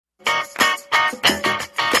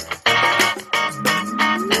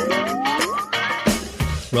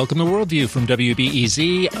Welcome to Worldview from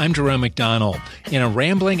WBEZ. I'm Jerome McDonnell. In a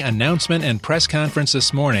rambling announcement and press conference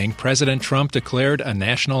this morning, President Trump declared a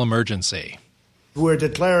national emergency. We're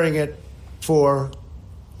declaring it for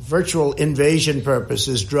virtual invasion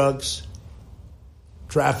purposes, drugs,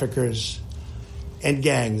 traffickers, and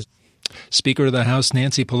gangs. Speaker of the House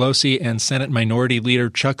Nancy Pelosi and Senate Minority Leader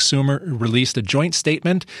Chuck Schumer released a joint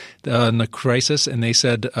statement on the crisis, and they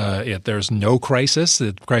said there's no crisis,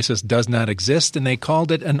 the crisis does not exist, and they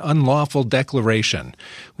called it an unlawful declaration.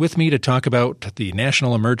 With me to talk about the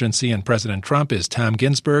national emergency and President Trump is Tom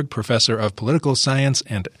Ginsburg, professor of political science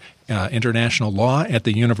and international law at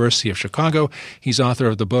the University of Chicago. He's author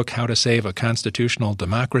of the book, How to Save a Constitutional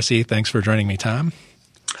Democracy. Thanks for joining me, Tom.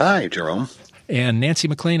 Hi, Jerome. And Nancy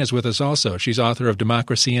MacLean is with us also. She's author of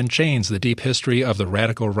Democracy in Chains, The Deep History of the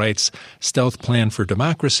Radical Right's Stealth Plan for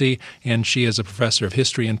Democracy, and she is a professor of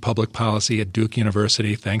history and public policy at Duke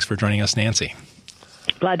University. Thanks for joining us, Nancy.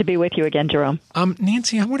 Glad to be with you again, Jerome.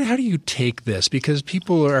 Nancy, I wonder, how do you take this? Because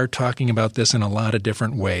people are talking about this in a lot of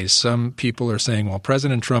different ways. Some people are saying, well,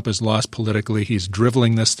 President Trump is lost politically. He's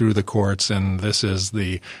dribbling this through the courts, and this is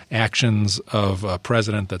the actions of a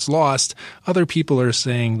president that's lost. Other people are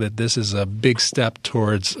saying that this is a big step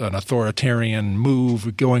towards an authoritarian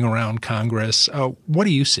move going around Congress. What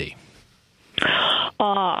do you see?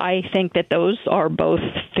 I think that those are both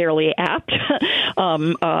fairly apt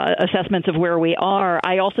assessments of where we are.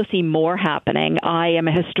 I also see more happening. I am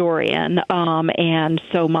a historian, and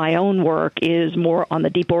so my own work is more on the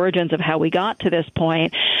deep origins of how we got to this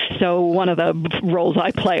point. So one of the roles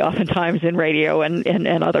I play oftentimes in radio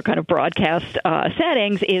and other kind of broadcast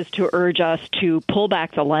settings is to urge us to pull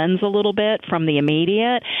back the lens a little bit from the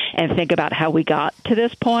immediate and think about how we got to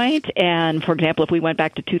this point. And, for example, if we went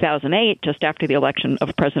back to 2008, just after the election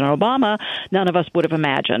of President Obama, none of us would have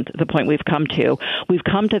imagined the point we've come to. We've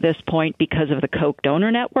come to this point because of the Koch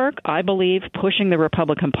donor network, I believe, pushing the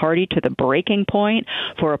Republican Party to the breaking point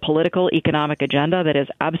for a political economic agenda that is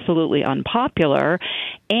absolutely unpopular.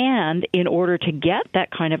 And in order to get that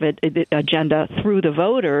kind of agenda through the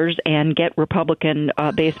voters and get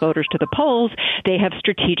Republican-based voters to the polls, they have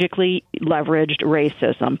strategically leveraged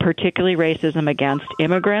racism, particularly racism against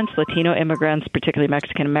immigrants, Latino immigrants, particularly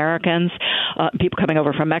Mexican Americans, people coming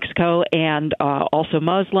over from Mexico, and also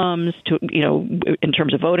Muslims, in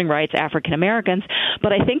terms of voting rights, African Americans.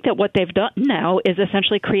 But I think that what they've done now is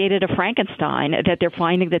essentially created a Frankenstein that they're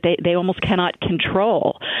finding that they almost cannot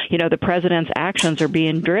control. The president's actions are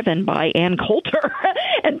being driven by Ann Coulter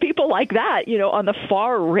and people like that, on the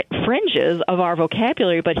far fringes of our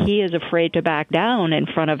vocabulary, but he is afraid to back down in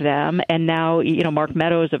front of them. And now, Mark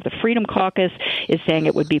Meadows of the Freedom Caucus is saying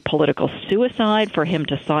it would be political suicide for him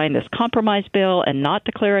to sign this compromise bill and not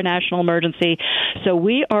declare a national emergency. So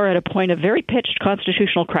we are at a point of very pitched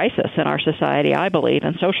constitutional crisis in our society, I believe,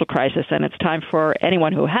 and social crisis, and it's time for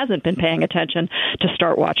anyone who hasn't been paying attention to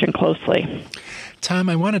start watching closely. Tom,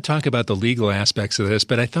 I want to talk about the legal aspects of this,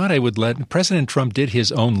 but I thought I would let President Trump did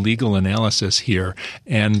his own legal analysis here,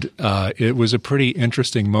 and it was a pretty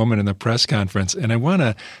interesting moment in the press conference, and I want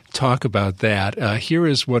to talk about that. Here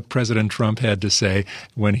is what President Trump had to say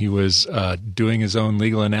when he was doing his own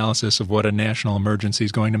legal analysis of what a national emergency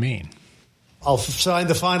is going to mean. I'll sign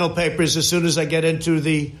the final papers as soon as I get into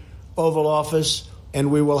the Oval Office,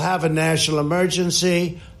 and we will have a national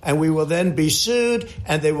emergency, and we will then be sued,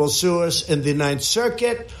 and they will sue us in the Ninth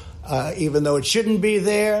Circuit, even though it shouldn't be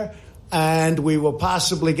there, and we will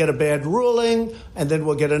possibly get a bad ruling, and then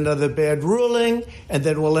we'll get another bad ruling, and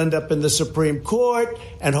then we'll end up in the Supreme Court,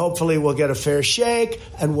 and hopefully we'll get a fair shake,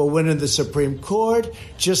 and we'll win in the Supreme Court,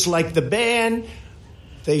 just like the ban.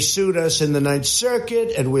 They sued us in the Ninth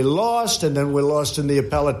Circuit, and we lost, and then we lost in the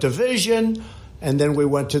appellate division, and then we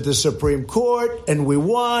went to the Supreme Court, and we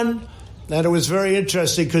won. And it was very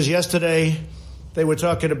interesting because yesterday they were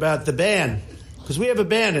talking about the ban, because we have a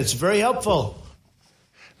ban. It's very helpful.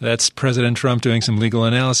 That's President Trump doing some legal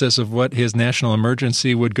analysis of what his national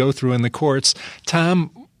emergency would go through in the courts. Tom,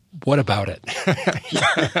 what about it?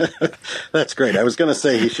 That's great. I was going to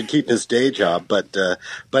say he should keep his day job, but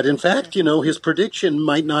in fact, his prediction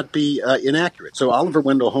might not be inaccurate. So Oliver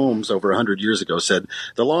Wendell Holmes, over 100 years ago, said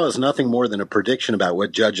the law is nothing more than a prediction about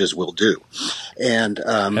what judges will do. And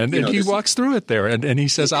he walks through it there, and he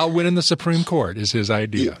says, "I'll win in the Supreme Court," is his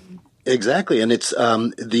idea. Exactly, and it's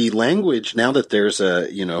the language now that there's a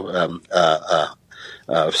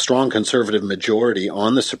strong conservative majority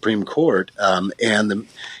on the Supreme Court, and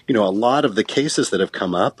a lot of the cases that have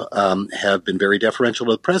come up have been very deferential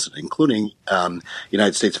to the president, including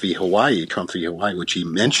United States v. Hawaii, Trump v. Hawaii, which he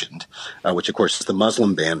mentioned, which of course is the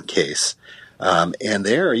Muslim ban case. And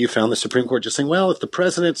there you found the Supreme Court just saying, well, if the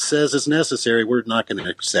president says it's necessary, we're not going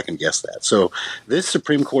to second guess that. So this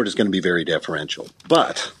Supreme Court is going to be very deferential.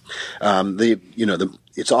 But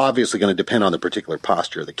it's obviously going to depend on the particular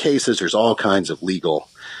posture of the cases. There's all kinds of legal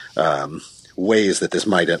ways that this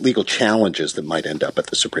legal challenges that might end up at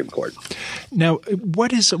the Supreme Court. Now,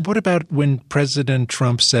 what about when President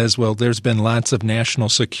Trump says, well, there's been lots of national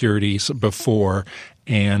securities before,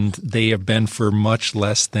 and they have been for much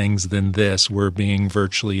less things than this. We're being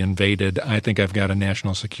virtually invaded. I think I've got a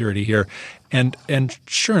national security here. And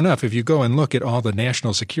sure enough, if you go and look at all the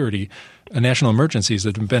national emergencies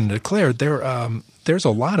that have been declared, there's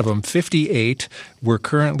a lot of them. 58. We're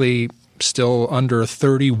currently still under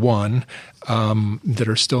 31 that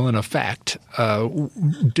are still in effect.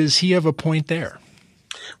 Does he have a point there?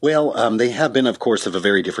 Well, they have been, of course, of a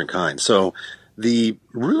very different kind. So the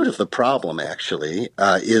root of the problem, actually,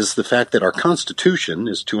 is the fact that our Constitution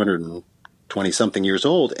is 220-something years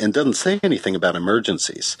old and doesn't say anything about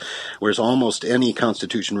emergencies, whereas almost any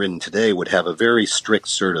Constitution written today would have a very strict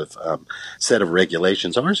sort of set of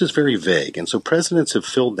regulations. Ours is very vague, and so presidents have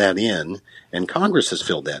filled that in, and Congress has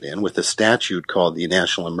filled that in with a statute called the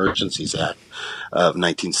National Emergencies Act of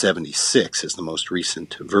 1976 is the most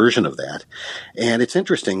recent version of that. And it's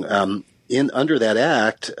interesting. Under that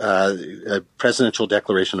act, a presidential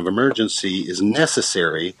declaration of emergency is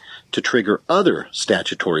necessary to trigger other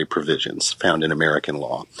statutory provisions found in American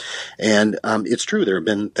law. And it's true,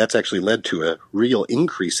 that's actually led to a real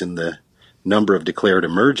increase in the number of declared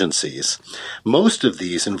emergencies. Most of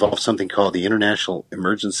these involve something called the International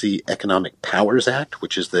Emergency Economic Powers Act,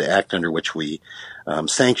 which is the act under which we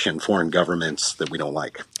sanction foreign governments that we don't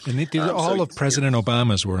like. And all of President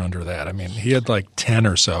Obama's were under that. I mean, he had like 10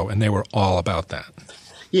 or so, and they were all about that.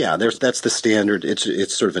 Yeah, that's the standard.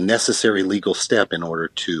 It's sort of a necessary legal step in order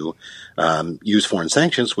to use foreign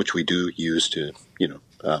sanctions, which we do use to,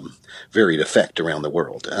 varied effect around the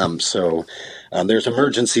world. So there's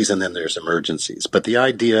emergencies and then there's emergencies. But the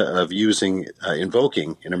idea of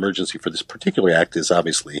invoking an emergency for this particular act is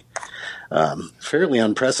obviously fairly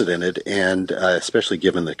unprecedented, and especially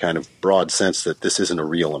given the kind of broad sense that this isn't a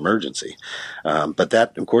real emergency. But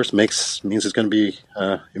that, of course, means it's going to be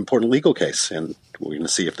an important legal case, and we're going to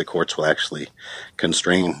see if the courts will actually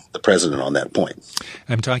constrain the president on that point.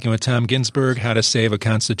 I'm talking with Tom Ginsburg, How to Save a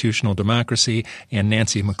Constitutional Democracy, and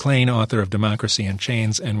Nancy MacLean, author of Democracy in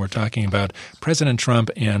Chains, and we're talking about President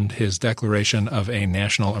Trump and his declaration of a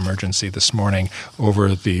national emergency this morning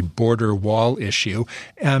over the border wall issue.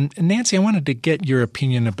 Nancy, I wanted to get your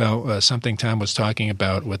opinion about something Tom was talking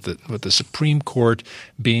about with the Supreme Court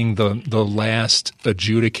being the last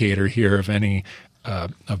adjudicator here of any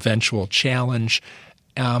eventual challenge.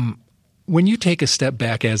 When you take a step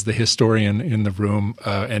back as the historian in the room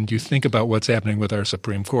and you think about what's happening with our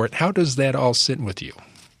Supreme Court, how does that all sit with you?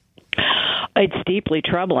 It's deeply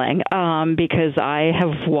troubling because I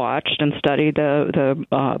have watched and studied the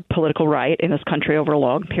political right in this country over a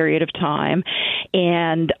long period of time,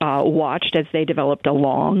 and watched as they developed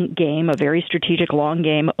a very strategic long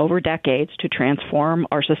game over decades to transform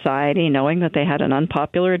our society, knowing that they had an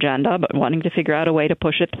unpopular agenda, but wanting to figure out a way to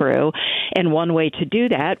push it through. And one way to do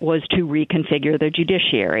that was to reconfigure the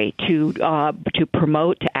judiciary, to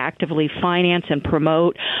promote, to actively finance and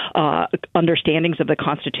promote understandings of the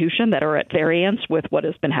Constitution that are at variance with what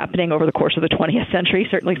has been happening over the course of the 20th century,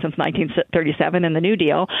 certainly since 1937 and the New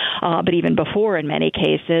Deal, but even before in many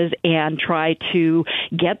cases, and try to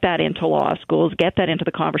get that into law schools, get that into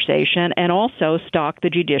the conversation, and also stock the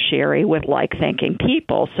judiciary with like-thinking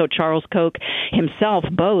people. So Charles Koch himself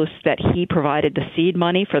boasts that he provided the seed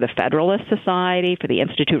money for the Federalist Society, for the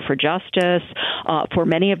Institute for Justice, for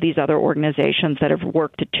many of these other organizations that have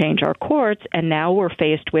worked to change our courts, and now we're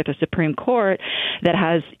faced with a Supreme Court that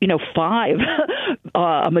has,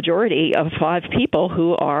 a majority of 5 people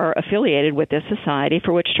who are affiliated with this society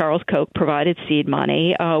for which Charles Koch provided seed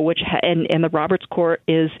money, and the Roberts Court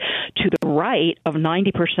is to the right of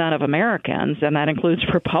 90% of Americans, and that includes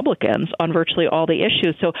Republicans, on virtually all the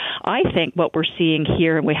issues. So I think what we're seeing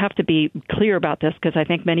here, and we have to be clear about this because I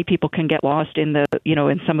think many people can get lost in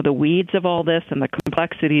in some of the weeds of all this and the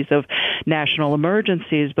complexities of national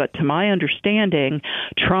emergencies, but to my understanding,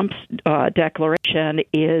 Trump's declaration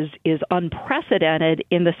is unprecedented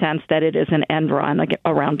in the sense that it is an end run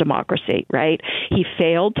around democracy, right? He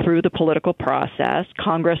failed through the political process.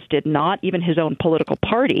 Congress did not, even his own political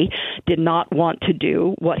party, did not want to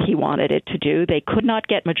do what he wanted it to do. They could not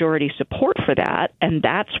get majority support for that, and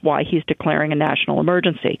that's why he's declaring a national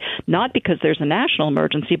emergency. Not because there's a national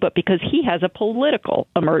emergency, but because he has a political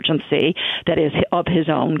emergency that is of his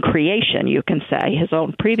own creation, you can say, his own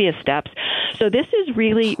previous steps. So this is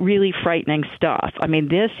really, really frightening stuff. I mean,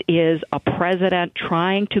 this is a president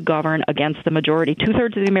trying to govern against the majority.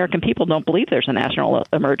 2/3 of the American people don't believe there's a national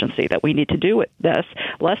emergency, that we need to do this.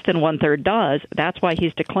 Less than 1/3 does. That's why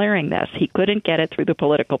he's declaring this. He couldn't get it through the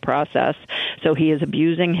political process, so he is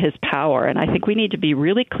abusing his power. And I think we need to be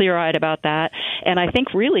really clear-eyed about that. And I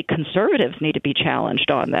think really conservatives need to be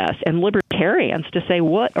challenged on this, and libertarians to say,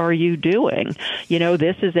 what are you doing? You know,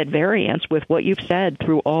 this is at variance with what you've said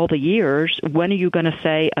through all the years. When are you going to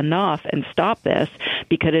say enough and stop this?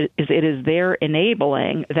 Because it is their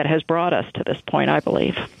enabling that has brought us to this point, I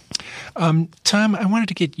believe. Tom, I wanted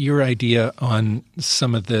to get your idea on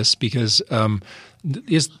some of this because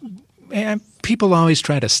people always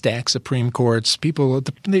try to stack Supreme Courts.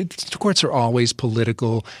 The courts are always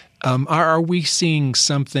political. Are we seeing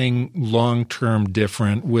something long-term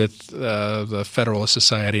different with the Federalist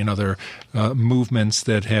Society and other movements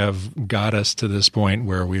that have got us to this point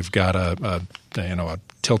where we've got a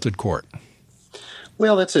tilted court?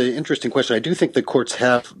 Well, that's an interesting question. I do think the courts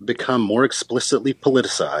have become more explicitly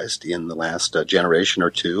politicized in the last generation or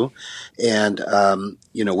two. And,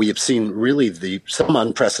 we have seen really some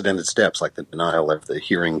unprecedented steps like the denial of the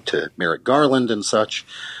hearing to Merrick Garland and such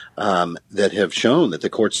that have shown that the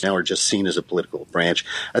courts now are just seen as a political branch.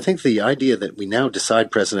 I think the idea that we now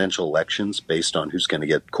decide presidential elections based on who's going to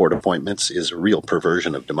get court appointments is a real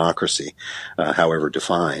perversion of democracy, however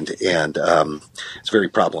defined, and it's very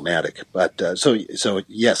problematic. But so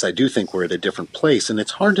yes, I do think we're at a different place, and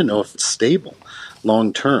it's hard to know if it's stable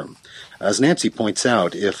long term. As Nancy points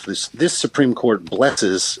out, if this Supreme Court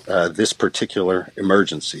blesses this particular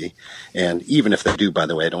emergency, and even if they do, by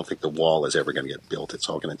the way, I don't think the wall is ever going to get built. It's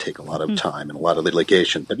all going to take a lot of time and a lot of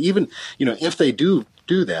litigation. But even, if they do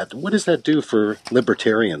that, what does that do for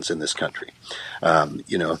libertarians in this country?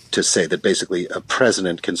 To say that basically a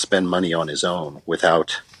president can spend money on his own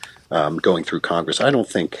without going through Congress. I don't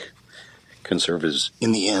think conservatives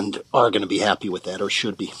in the end are going to be happy with that or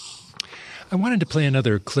should be. I wanted to play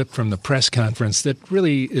another clip from the press conference that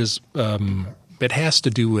really is it has to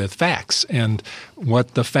do with facts and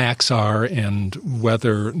what the facts are and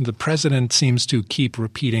whether the president seems to keep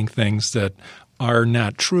repeating things that are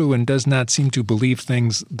not true and does not seem to believe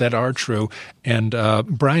things that are true. And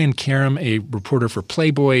Brian Karem, a reporter for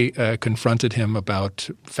Playboy, confronted him about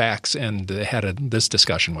facts and had this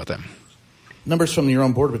discussion with him. Numbers from your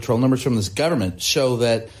own Border Patrol, numbers from this government show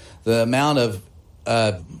that the amount of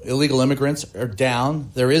illegal immigrants are down.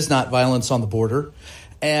 There is not violence on the border.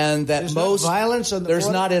 And that there's most violence on the there's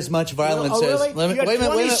border? not as much violence really? as. Wait a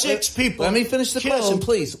minute. 26 people. Let me finish the question,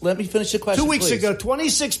 please. Let me finish the question. 2 weeks ago,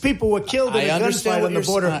 26 people were killed in a gunfight on the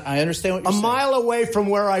border. I understand what you're saying. A mile away from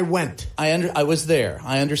where I went. I was there.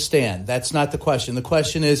 I understand. That's not the question. The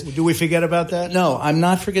question is, do we forget about that? No, I'm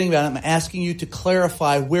not forgetting about it. I'm asking you to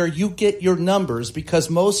clarify where you get your numbers,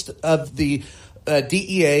 because most of the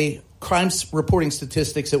DEA crimes reporting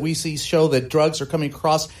statistics that we see show that drugs are coming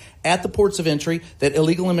across at the ports of entry, that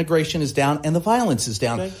illegal immigration is down, and the violence is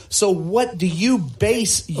down. Okay. So what do you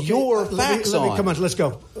base your facts on? Come on, let's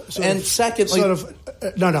go. Secondly...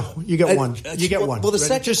 No, you get one. You get one. Well, the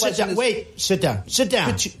second just question is... Wait, sit down.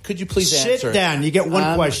 Could you please answer? Sit down. You get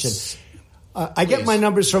one question. I get my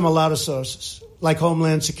numbers from a lot of sources, like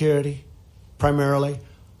Homeland Security, primarily.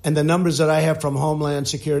 And the numbers that I have from Homeland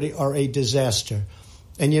Security are a disaster.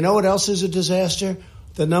 And you know what else is a disaster?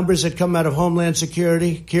 The numbers that come out of Homeland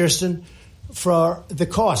Security, Kirsten, for the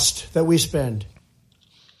cost that we spend.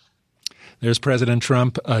 There's President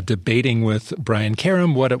Trump debating with Brian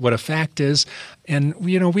Karem what a fact is. And,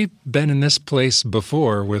 we've been in this place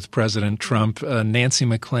before with President Trump. Nancy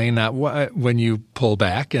McClain, when you pull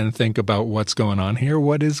back and think about what's going on here,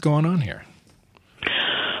 what is going on here?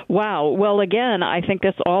 Wow. Well, again, I think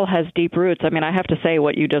this all has deep roots. I mean, I have to say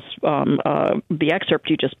what you just, the excerpt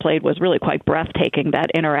you just played was really quite breathtaking,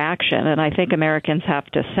 that interaction. And I think Americans have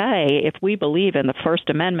to say, if we believe in the First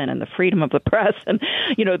Amendment and the freedom of the press and,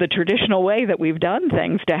 the traditional way that we've done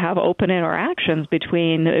things to have open interactions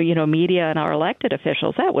between, media and our elected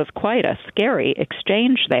officials, that was quite a scary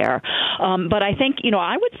exchange there. But I think,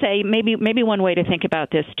 I would say maybe one way to think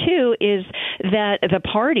about this, too, is that the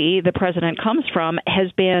party the president comes from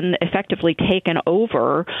has been effectively taken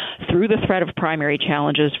over through the threat of primary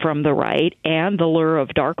challenges from the right and the lure of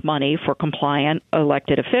dark money for compliant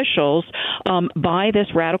elected officials by this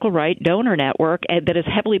radical right donor network that is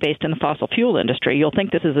heavily based in the fossil fuel industry. You'll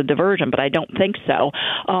think this is a diversion, but I don't think so.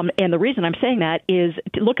 And the reason I'm saying that is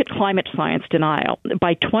to look at climate science denial.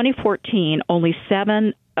 By 2014, only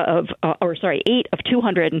 7 of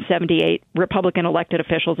 278 Republican elected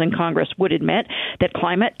officials in Congress would admit that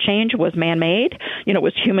climate change was man-made,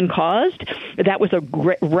 was human-caused. That was a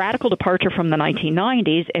radical departure from the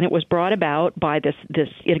 1990s, and it was brought about by this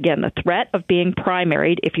again, the threat of being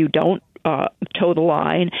primaried if you don't toe the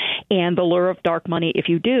line, and the lure of dark money if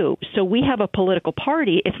you do. So we have a political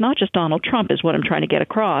party. It's not just Donald Trump is what I'm trying to get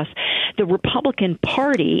across. The Republican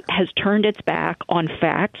Party has turned its back on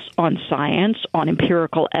facts, on science, on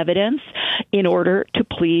empirical evidence in order to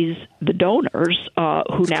please the donors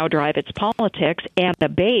who now drive its politics, and a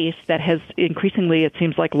base that has increasingly, it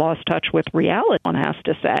seems like, lost touch with reality, one has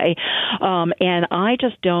to say. And I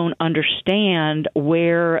just don't understand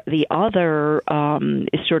where the other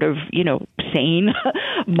sort of, sane,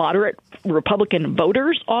 moderate Republican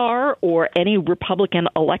voters are, or any Republican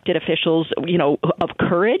elected officials, of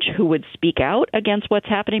courage who would speak out against what's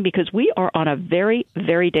happening, because we are on a very,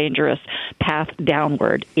 very dangerous path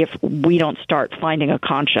downward if we don't start finding a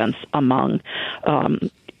conscience among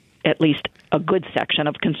at least a good section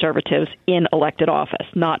of conservatives in elected office,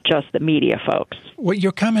 not just the media folks. Well,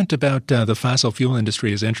 your comment about the fossil fuel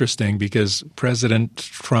industry is interesting because President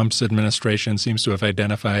Trump's administration seems to have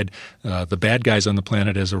identified the bad guys on the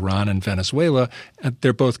planet as Iran and Venezuela.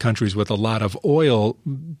 They're both countries with a lot of oil.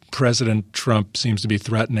 President Trump seems to be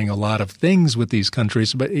threatening a lot of things with these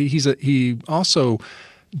countries, but he also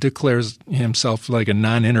declares himself like a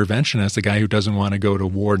non-interventionist, a guy who doesn't want to go to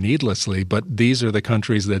war needlessly. But these are the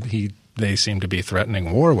countries that they seem to be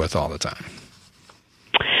threatening war with all the time.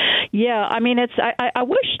 Yeah, I mean, I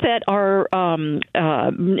wish that our,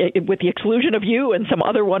 with the exclusion of you and some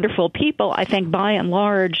other wonderful people, I think by and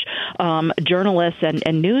large, journalists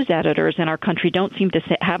and news editors in our country don't seem to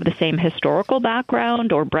have the same historical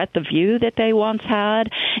background or breadth of view that they once had.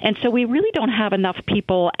 And so we really don't have enough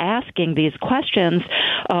people asking these questions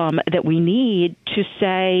that we need to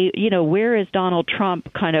say, where is Donald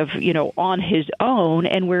Trump kind of, on his own,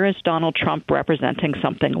 and where is Donald Trump representing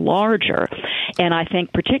something larger? And I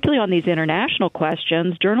think particularly on these international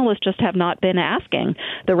questions, journalists just have not been asking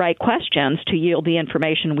the right questions to yield the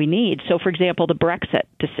information we need. So, for example, the Brexit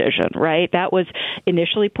decision, right? That was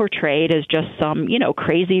initially portrayed as just some,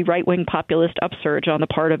 crazy right-wing populist upsurge on the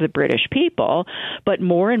part of the British people. But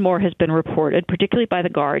more and more has been reported, particularly by The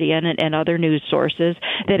Guardian and other news sources,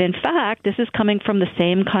 that in fact, this is coming from the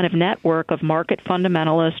same kind of network of market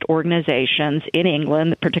fundamentalist organizations in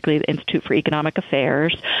England, particularly the Institute for Economic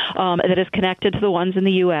Affairs, that is connected to the ones in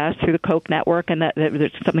the U.S. through the Koch network, and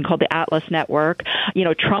there's something called the Atlas network.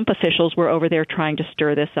 Trump officials were over there trying to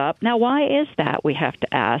stir this up. Now, why is that, we have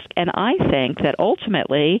to ask? And I think that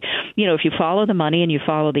ultimately, if you follow the money and you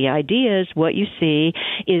follow the ideas, what you see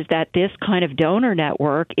is that this kind of donor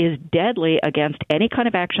network is deadly against any kind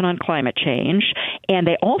of action on climate change, and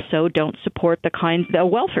they also don't support the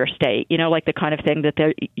welfare state, like the kind of thing that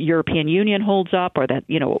the European Union holds up, or that,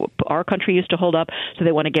 our country used to hold up. So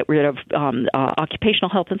they want to get rid of occupational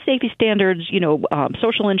health and safety standards,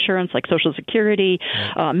 social insurance like Social Security,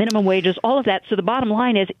 minimum wages, all of that. So the bottom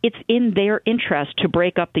line is it's in their interest to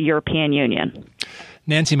break up the European Union.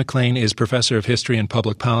 Nancy MacLean is professor of history and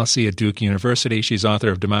public policy at Duke University. She's author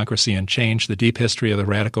of Democracy and Change, The Deep History of the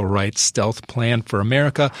Radical Right's Stealth Plan for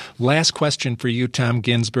America. Last question for you, Tom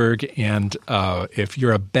Ginsburg. And if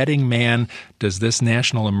you're a betting man, does this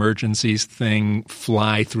national emergencies thing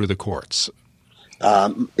fly through the courts?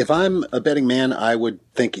 If I'm a betting man, I would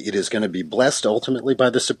think it is going to be blessed ultimately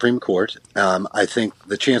by the Supreme Court. I think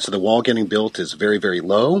the chance of the wall getting built is very, very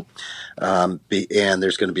low. And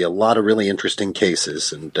there's going to be a lot of really interesting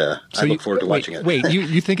cases. And I look forward to watching it. Wait,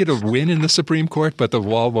 you think it'll win in the Supreme Court, but the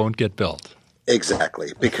wall won't get built?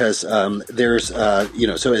 Exactly, because there's,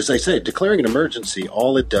 so as I say, declaring an emergency,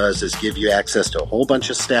 all it does is give you access to a whole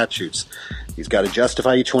bunch of statutes. He's got to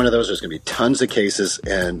justify each one of those. There's going to be tons of cases,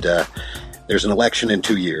 and there's an election in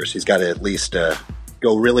 2 years. He's got to at least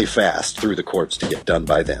go really fast through the courts to get done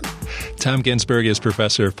by then. Tom Ginsburg is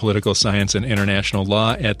professor of political science and international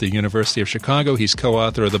law at the University of Chicago. He's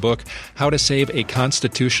co-author of the book, How to Save a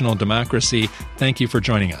Constitutional Democracy. Thank you for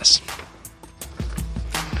joining us.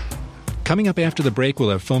 Coming up after the break, we'll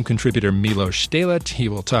have film contributor Milos Stehlet. He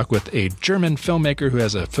will talk with a German filmmaker who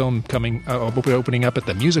has a film opening up at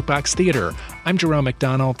the Music Box Theater. I'm Jerome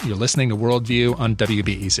McDonnell. You're listening to Worldview on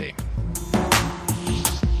WBEZ.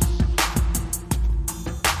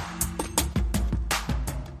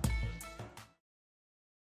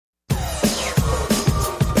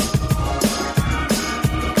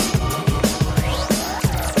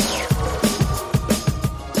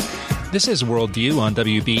 This is Worldview on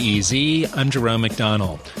WBEZ. I'm Jerome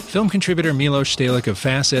McDonnell. Film contributor Milos Stalik of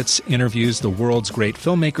Facets interviews the world's great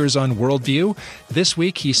filmmakers on Worldview. This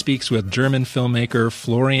week, he speaks with German filmmaker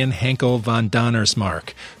Florian Henkel von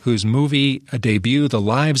Donnersmarck, whose movie debut, The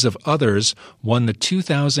Lives of Others, won the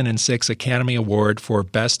 2006 Academy Award for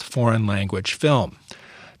Best Foreign Language Film.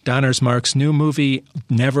 Donnersmarck's new movie,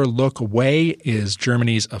 Never Look Away, is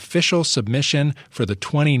Germany's official submission for the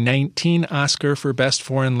 2019 Oscar for Best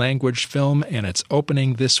Foreign Language Film, and it's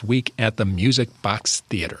opening this week at the Music Box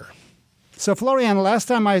Theater. So, Florian, last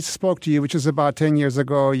time I spoke to you, which is about 10 years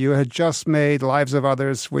ago, you had just made Lives of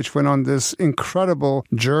Others, which went on this incredible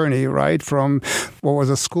journey, right? From what was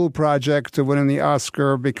a school project to winning the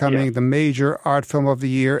Oscar, becoming the major art film of the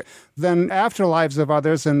year. Then after Lives of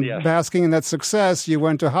Others and basking in that success, you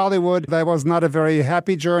went to Hollywood. That was not a very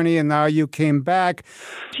happy journey, and now you came back.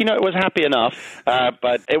 You know, it was happy enough,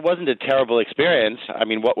 but it wasn't a terrible experience. I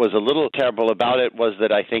mean, what was a little terrible about it was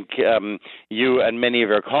that I think you and many of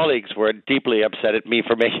your colleagues were deeply upset at me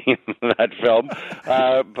for making that film,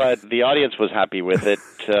 but the audience was happy with it.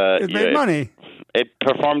 It made money. It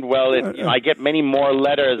performed well. I get many more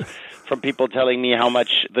letters from people telling me how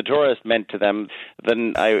much The Tourist meant to them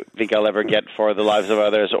than I think I'll ever get for The Lives of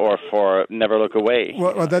Others or for Never Look Away.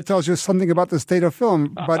 Well, that tells you something about the state of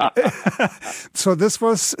film. But so this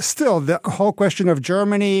was still the whole question of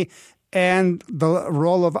Germany and the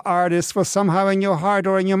role of artists was somehow in your heart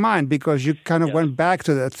or in your mind because you kind of went back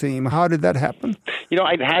to that theme. How did that happen? You know,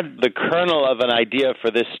 I'd had the kernel of an idea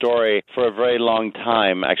for this story for a very long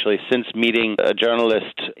time, actually, since meeting a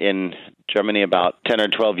journalist in Germany about 10 or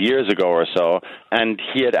 12 years ago or so, and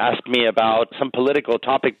he had asked me about some political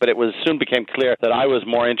topic, but it soon became clear that I was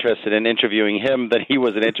more interested in interviewing him than he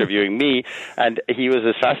was in interviewing me, and he was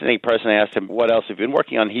a fascinating person. I asked him, what else have you been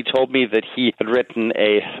working on? He told me that he had written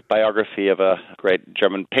a biography of a great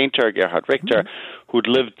German painter, Gerhard Richter, who'd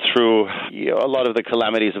lived through a lot of the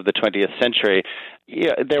calamities of the 20th century.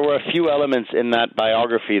 There were a few elements in that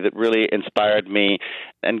biography that really inspired me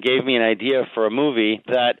and gave me an idea for a movie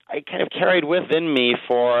that I kind of carried within me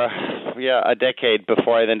for a decade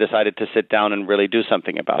before I then decided to sit down and really do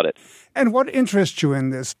something about it. And what interests you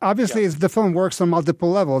in this? Obviously, the film works on multiple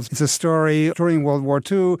levels. It's a story during World War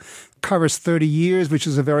II, covers 30 years, which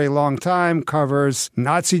is a very long time, covers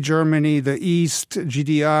Nazi Germany, the East,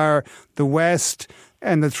 GDR, the West,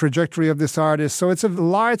 and the trajectory of this artist. So it's a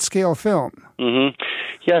large-scale film. Mm-hmm.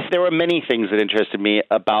 Yes, there were many things that interested me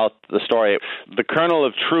about the story. The kernel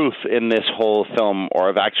of truth in this whole film, or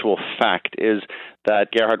of actual fact, is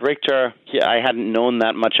that Gerhard Richter, I hadn't known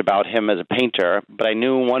that much about him as a painter, but I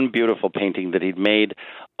knew one beautiful painting that he'd made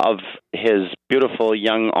of his beautiful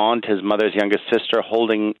young aunt, his mother's youngest sister,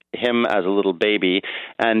 holding him as a little baby.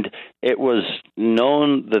 And it was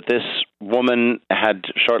known that this woman had,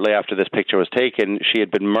 shortly after this picture was taken, she had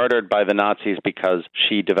been murdered by the Nazis because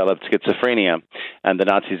she developed schizophrenia. And the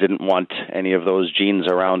Nazis didn't want any of those genes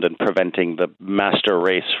around and preventing the master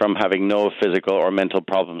race from having no physical or mental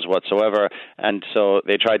problems whatsoever. And so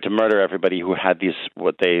they tried to murder everybody who had these,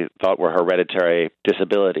 what they thought were hereditary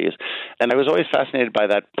disabilities. And I was always fascinated by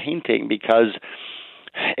that painting because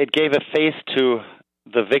it gave a face to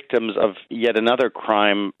the victims of yet another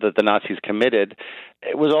crime that the Nazis committed.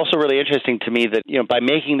 It was also really interesting to me that, by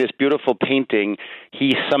making this beautiful painting,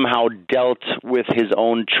 he somehow dealt with his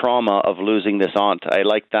own trauma of losing this aunt. I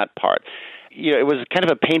liked that part. It was kind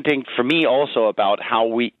of a painting for me also about how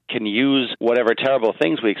we can use whatever terrible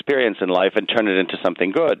things we experience in life and turn it into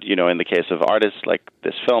something good. In the case of artists like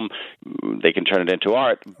this film, they can turn it into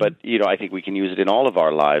art, but, I think we can use it in all of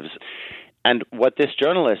our lives. And what this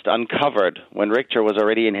journalist uncovered when Richter was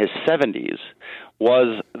already in his 70s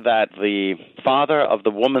was that the father of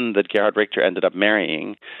the woman that Gerhard Richter ended up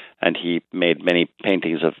marrying, and he made many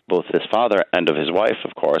paintings of both his father and of his wife,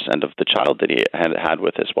 of course, and of the child that he had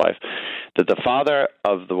with his wife, that the father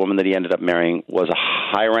of the woman that he ended up marrying was a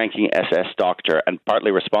high-ranking SS doctor and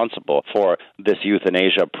partly responsible for this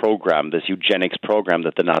euthanasia program, this eugenics program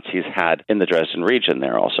that the Nazis had in the Dresden region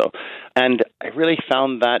there also. And I really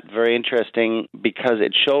found that very interesting because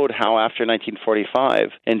it showed how after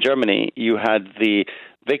 1945 in Germany you had the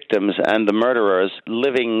victims and the murderers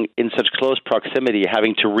living in such close proximity,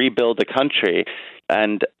 having to rebuild the country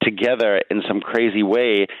and together in some crazy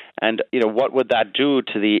way. And, what would that do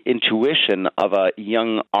to the intuition of a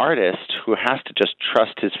young artist who has to just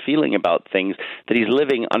trust his feeling about things, that he's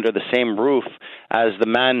living under the same roof as the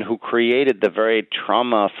man who created the very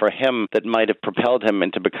trauma for him that might have propelled him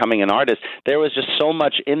into becoming an artist? There was just so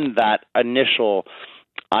much in that initial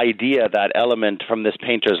idea, that element from this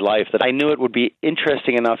painter's life, that I knew it would be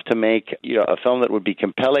interesting enough to make a film that would be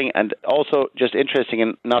compelling and also just interesting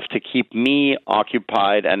enough to keep me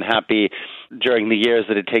occupied and happy during the years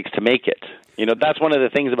that it takes to make it. That's one of the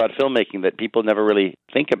things about filmmaking that people never really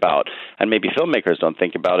think about, and maybe filmmakers don't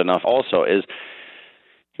think about enough also, is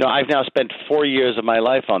I've now spent 4 years of my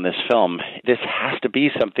life on this film. This has to be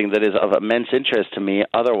something that is of immense interest to me.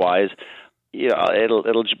 Otherwise,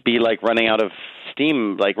 it'll be like running out of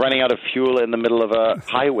steam, like running out of fuel in the middle of a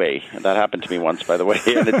highway. That happened to me once, by the way.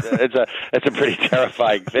 And it's a pretty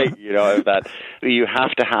terrifying thing, that you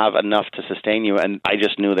have to have enough to sustain you. And I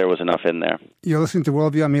just knew there was enough in there. You're listening to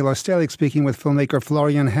Worldview. I'm Milos Stehlik, speaking with filmmaker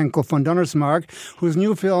Florian Henkel von Donnersmarck, whose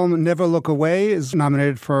new film, Never Look Away, is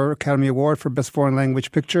nominated for Academy Award for Best Foreign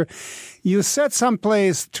Language Picture. You said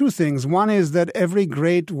someplace two things. One is that every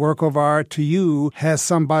great work of art to you has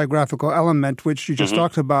some biographical element, which you just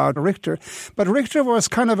talked about, Richter. But Richter was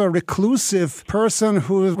kind of a reclusive person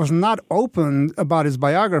who was not open about his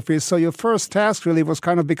biography. So your first task really was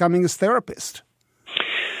kind of becoming his therapist.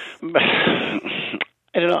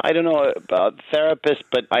 I don't know about therapist,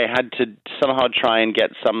 but I had to somehow try and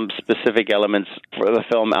get some specific elements for the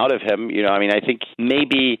film out of him. I think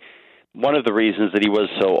maybe one of the reasons that he was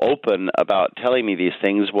so open about telling me these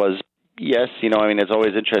things was, yes, it's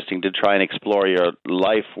always interesting to try and explore your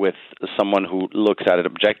life with someone who looks at it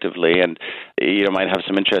objectively and, might have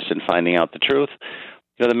some interest in finding out the truth.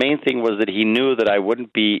 The main thing was that he knew that I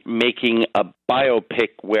wouldn't be making a biopic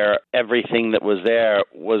where everything that was there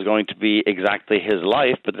was going to be exactly his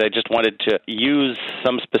life, but that I just wanted to use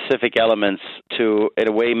some specific elements to, in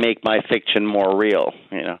a way, make my fiction more real.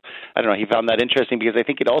 I don't know, he found that interesting because I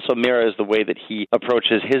think it also mirrors the way that he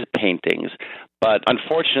approaches his paintings. But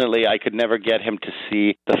unfortunately, I could never get him to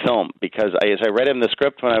see the film because as I read him the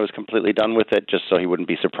script when I was completely done with it, just so he wouldn't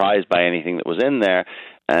be surprised by anything that was in there,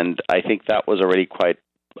 and I think that was already quite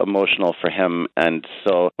emotional for him. And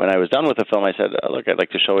so when I was done with the film, I said, look, I'd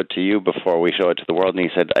like to show it to you before we show it to the world. And he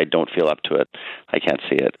said, I don't feel up to it. I can't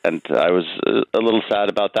see it. And I was a little sad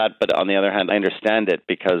about that. But on the other hand, I understand it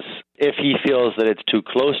because if he feels that it's too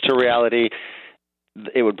close to reality,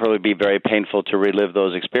 it would probably be very painful to relive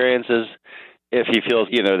those experiences. If he feels,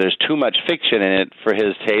 there's too much fiction in it for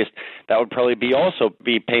his taste, that would probably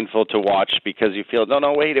be painful to watch because you feel,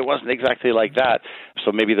 no, wait, it wasn't exactly like that.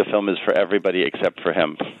 So maybe the film is for everybody except for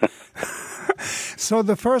him. So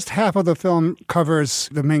the first half of the film covers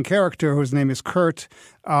the main character, whose name is Kurt,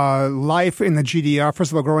 life in the GDR.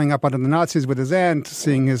 First of all, growing up under the Nazis with his aunt,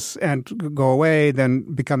 seeing his aunt go away,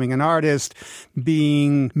 then becoming an artist,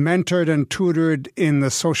 being mentored and tutored in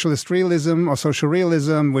the socialist realism or social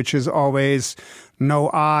realism, which is always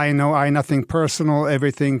no I, nothing personal,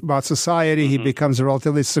 everything about society. He becomes a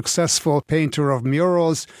relatively successful painter of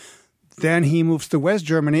murals. Then he moves to West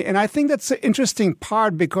Germany. And I think that's an interesting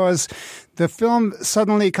part because the film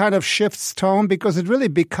suddenly kind of shifts tone because it really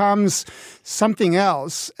becomes something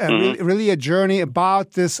else, really a journey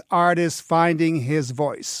about this artist finding his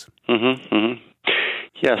voice.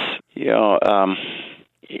 Yes.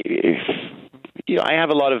 I have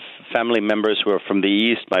a lot of family members who are from the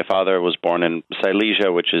East. My father was born in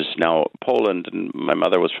Silesia, which is now Poland, and my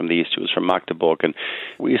mother was from the East, who was from Magdeburg. And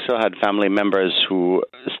we still had family members who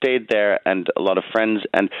stayed there and a lot of friends.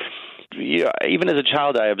 And even as a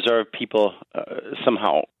child, I observed people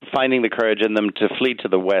somehow finding the courage in them to flee to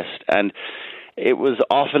the West. And it was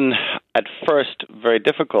often, at first, very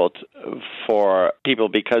difficult for people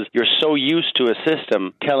because you're so used to a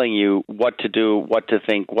system telling you what to do, what to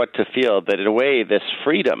think, what to feel, that in a way, this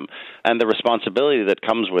freedom and the responsibility that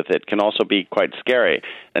comes with it can also be quite scary.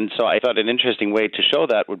 And so I thought an interesting way to show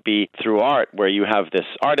that would be through art, where you have this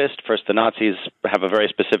artist. First, the Nazis have a very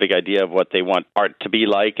specific idea of what they want art to be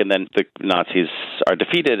like, and then the Nazis are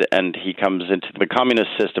defeated, and he comes into the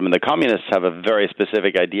communist system, and the communists have a very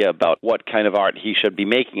specific idea about what kind of art he should be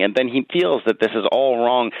making. And then he feels that this is all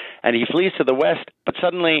wrong, and he flees to the West. But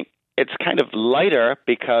suddenly, it's kind of lighter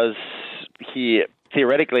because he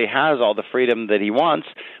theoretically has all the freedom that he wants,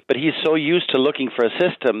 but he's so used to looking for a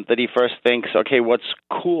system that he first thinks, okay, what's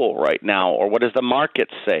cool right now, or what does the market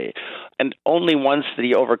say? And only once that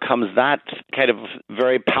he overcomes that kind of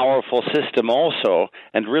very powerful system also,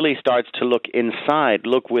 and really starts to look inside,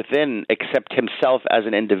 look within, accept himself as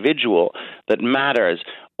an individual that matters,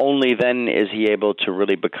 only then is he able to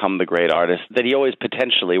really become the great artist that he always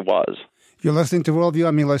potentially was. You're listening to Worldview.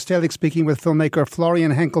 I'm Milos Stehlik, speaking with filmmaker Florian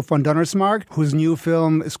Henkel von Donnersmarck, whose new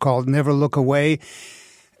film is called Never Look Away.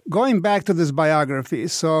 Going back to this biography,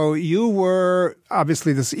 so you were,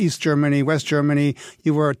 obviously, this East Germany, West Germany.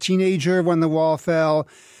 You were a teenager when the wall fell.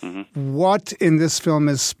 Mm-hmm. What in this film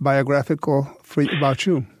is biographical about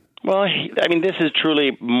you? Well, I mean, this is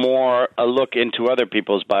truly more a look into other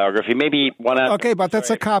people's biography. Maybe one aspect. Okay, but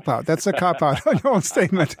that's a cop-out. That's a cop-out on your own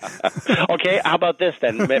statement. Okay, how about this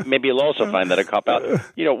then? Maybe you'll also find that a cop-out.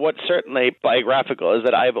 You know, what's certainly biographical is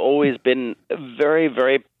that I've always been very,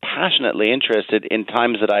 very passionately interested in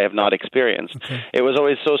times that I have not experienced. Okay. It was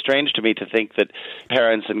always so strange to me to think that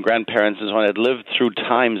parents and grandparents and so on had lived through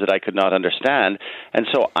times that I could not understand. And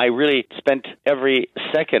so I really spent every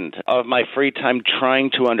second of my free time trying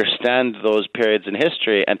to understand those periods in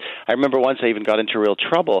history. And I remember once I even got into real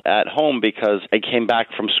trouble at home because I came back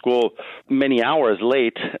from school many hours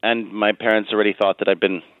late, and my parents already thought that I'd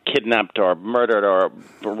been kidnapped or murdered or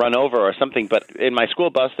run over or something. But in my school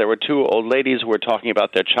bus, there were two old ladies who were talking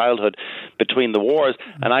about their childhood between the wars,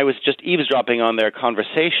 and I was just eavesdropping on their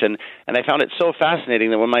conversation, and I found it so fascinating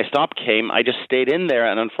that when my stop came, I just stayed in there,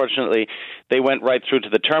 and unfortunately, they went right through to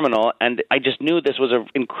the terminal, and I just knew this was an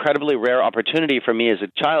incredibly rare opportunity for me as a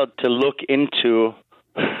child to look into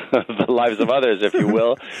the lives of others, if you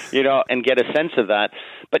will, you know, and get a sense of that.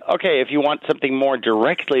 But okay, if you want something more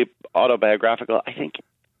directly autobiographical, I think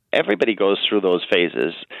everybody goes through those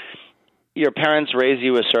phases. Your parents raise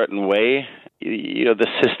you a certain way. You know, the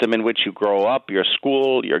system in which you grow up, your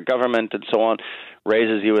school, your government, and so on,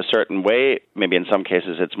 raises you a certain way. Maybe in some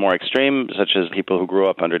cases it's more extreme, such as people who grew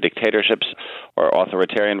up under dictatorships or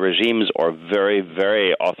authoritarian regimes or very,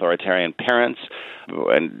 very authoritarian parents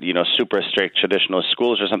and, you know, super strict traditional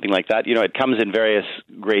schools or something like that. You know, it comes in various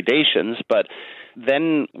gradations, but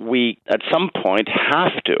then we, at some point,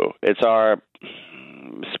 have to. It's our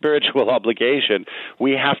spiritual obligation.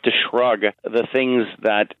 We have to shrug the things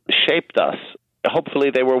that shaped us. Hopefully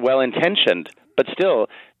they were well-intentioned, but still,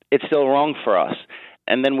 it's still wrong for us.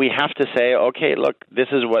 And then we have to say, okay, look, this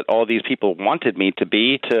is what all these people wanted me to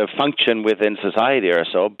be, to function within society or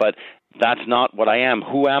so, but that's not what I am.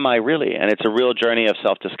 Who am I really? And it's a real journey of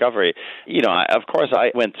self-discovery. You know, of course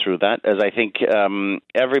I went through that, as I think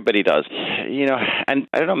everybody does. You know, and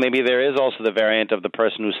I don't know, maybe there is also the variant of the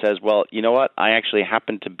person who says, well, you know what, I actually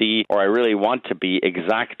happen to be, or I really want to be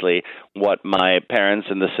exactly what my parents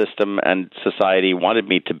and the system and society wanted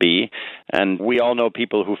me to be. And we all know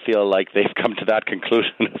people who feel like they've come to that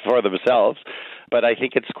conclusion for themselves. But I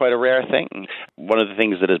think it's quite a rare thing. One of the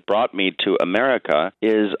things that has brought me to America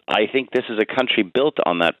is I think this is a country built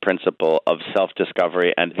on that principle of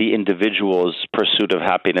self-discovery and the individual's pursuit of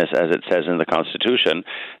happiness, as it says in the Constitution.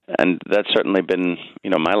 And that's certainly been, you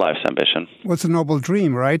know, my life's ambition. Well, it's a noble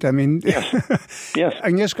dream, right? I mean, yes. Yes.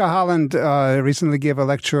 Agnieszka Holland recently gave a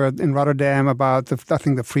lecture in Rotterdam about, the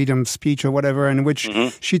freedom speech or whatever, in which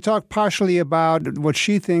she talked partially about what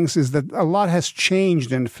she thinks is that a lot has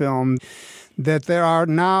changed in film. That there are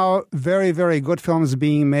now very, very good films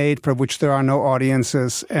being made for which there are no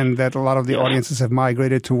audiences, and that a lot of the audiences have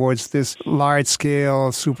migrated towards this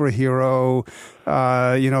large-scale superhero,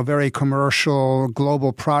 very commercial,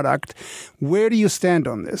 global product. Where do you stand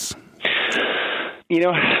on this? You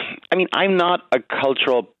know, I mean, I'm not a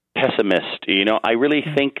cultural pessimist. You know, I really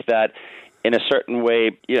think that in a certain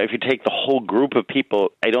way, you know, if you take the whole group of people,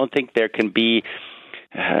 I don't think there can be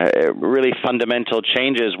really fundamental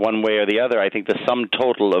changes one way or the other. I think the sum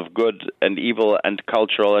total of good and evil and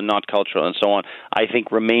cultural and not cultural and so on, I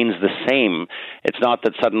think remains the same. It's not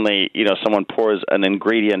that suddenly, you know, someone pours an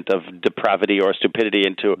ingredient of depravity or stupidity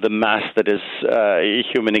into the mass that is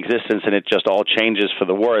human existence and it just all changes for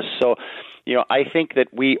the worse. So, you know, I think that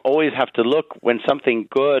we always have to look when something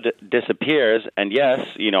good disappears, and yes,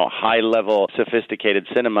 you know, high-level, sophisticated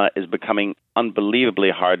cinema is becoming unbelievably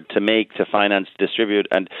hard to make, to finance, to distribute,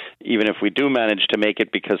 and even if we do manage to make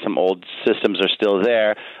it because some old systems are still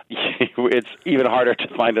there, it's even harder to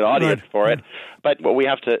find an audience for it. But what we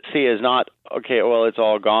have to see is not, okay, well, it's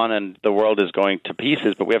all gone and the world is going to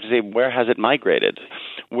pieces, but we have to say, where has it migrated?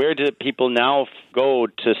 Where do people now go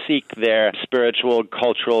to seek their spiritual,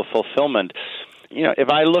 cultural fulfillment? You know, if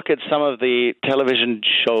I look at some of the television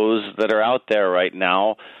shows that are out there right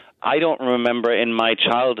now, I don't remember in my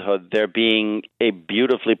childhood there being a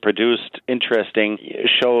beautifully produced, interesting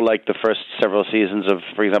show like the first several seasons of,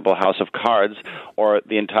 for example, House of Cards or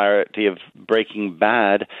the entirety of Breaking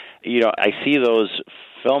Bad. You know, I see those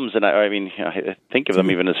films, and I think of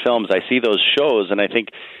them even as films. I see those shows, and I think,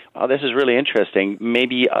 oh, this is really interesting.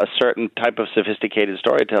 Maybe a certain type of sophisticated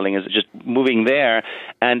storytelling is just moving there.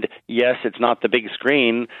 And yes, it's not the big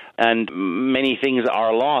screen, and many things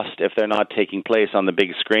are lost if they're not taking place on the big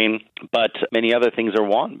screen. But many other things are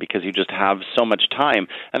won because you just have so much time.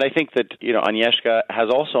 And I think that, Agnieszka has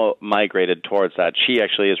also migrated towards that. She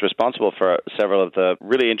actually is responsible for several of the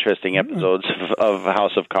really interesting episodes of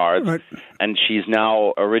House of Cards. Right. And she's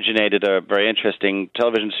now originated a very interesting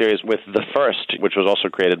television series with The First, which was also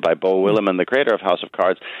created by Bo Willimon, the creator of House of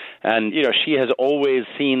Cards. And, she has always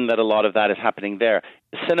seen that a lot of that is happening there.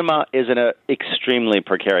 Cinema is in an extremely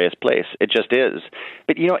precarious place. It just is.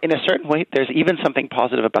 But, in a certain way, there's even something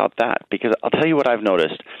positive about that, because I'll tell you what I've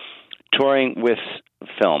noticed. Touring with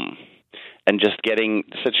film and just getting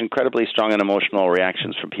such incredibly strong and emotional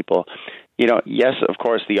reactions from people. Yes, of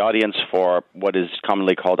course, the audience for what is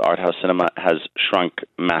commonly called art house cinema has shrunk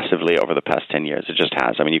massively over the past 10 years. It just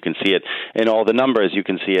has. I mean, you can see it in all the numbers. You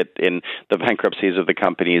can see it in the bankruptcies of the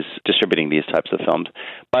companies distributing these types of films.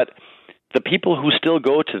 But the people who still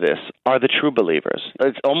go to this are the true believers.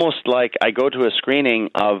 It's almost like I go to a screening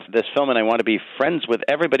of this film and I want to be friends with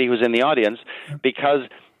everybody who's in the audience, because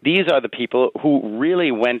these are the people who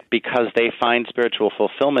really went because they find spiritual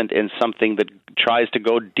fulfillment in something that tries to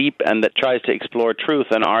go deep and that tries to explore truth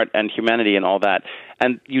and art and humanity and all that.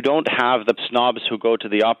 And you don't have the snobs who go to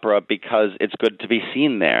the opera because it's good to be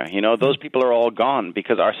seen there. Those people are all gone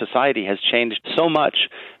because our society has changed so much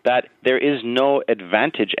that there is no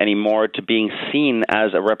advantage anymore to being seen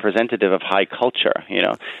as a representative of high culture.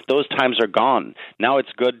 Those times are gone. Now it's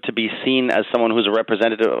good to be seen as someone who's a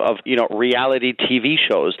representative of, reality TV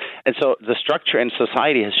shows. And so the structure in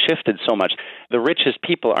society has shifted so much. The richest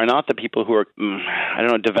people are not the people who are,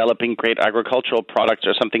 developing great agricultural products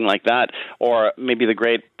or something like that, or maybe the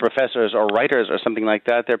great professors or writers or something like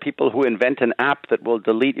that. They're people who invent an app that will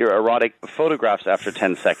delete your erotic photographs after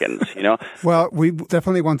 10 seconds, Well, we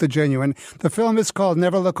definitely want the genuine. The film is called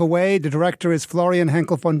Never Look Away. The director is Florian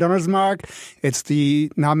Henkel von Donnersmarck. It's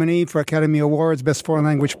the nominee for Academy Awards Best Foreign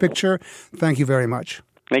Language Picture. Thank you very much.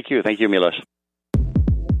 Thank you. Thank you, Milos.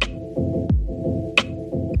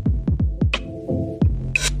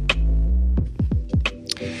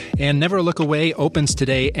 And Never Look Away opens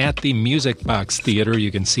today at the Music Box Theater.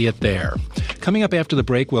 You can see it there. Coming up after the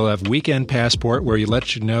break, we'll have Weekend Passport, where you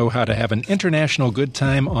let you know how to have an international good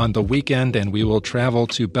time on the weekend, and we will travel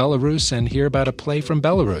to Belarus and hear about a play from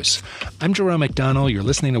Belarus. I'm Jerome McDonnell. You're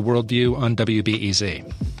listening to Worldview on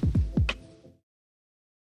WBEZ.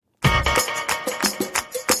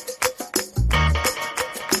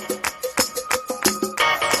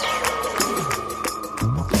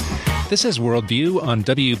 This is Worldview on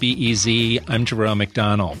WBEZ. I'm Jerome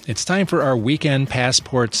McDonnell. It's time for our Weekend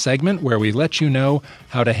Passport segment, where we let you know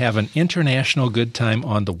how to have an international good time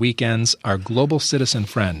on the weekends. Our global citizen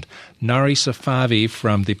friend, Nari Safavi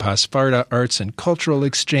from the Pasvarta Arts and Cultural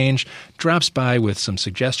Exchange, drops by with some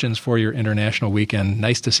suggestions for your international weekend.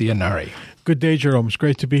 Nice to see you, Nari. Good day, Jerome. It's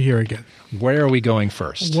great to be here again. Where are we going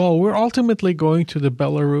first? Well, we're ultimately going to the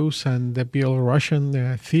Belarus and the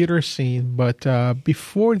Belarusian theater scene. But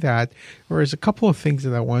before that, there is a couple of things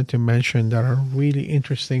that I want to mention that are really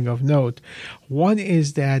interesting of note. One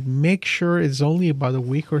is that make sure it's only about a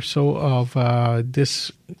week or so of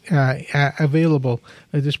this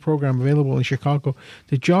program available in Chicago.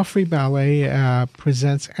 The Joffrey Ballet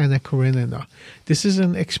presents Anna Karenina. This is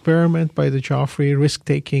an experiment by the Joffrey,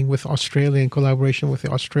 risk-taking with Australia in collaboration with the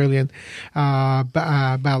Australian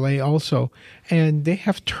ballet also. And they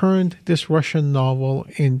have turned this Russian novel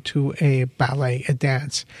into a ballet, a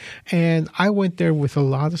dance. And I went there with a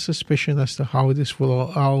lot of suspicion as to how this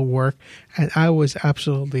will all work. And I was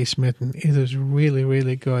absolutely smitten. It is really,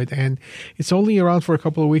 really good. And it's only around for a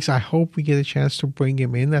couple of weeks. I hope we get a chance to bring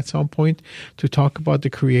him in at some point to talk about the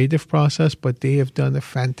creative process. But they have done a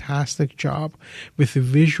fantastic job with the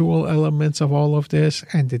visual elements of all of this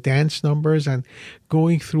and the dance numbers and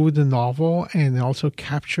going through the novel and also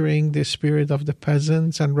capturing the spirit of the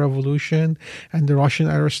peasants and revolution and the Russian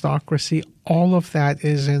aristocracy. All of that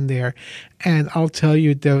is in there. And I'll tell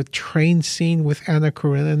you, the train scene with Anna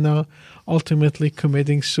Karenina ultimately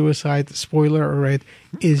committing suicide, spoiler alert,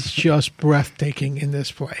 is just breathtaking in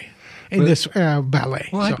this play. in this ballet.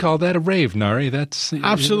 Well, I'd call that a rave, Nari. That's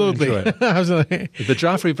absolutely. Absolutely. The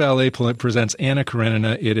Joffrey Ballet presents Anna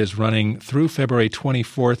Karenina. It is running through February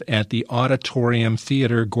 24th at the Auditorium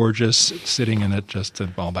Theater. Gorgeous, sitting in it just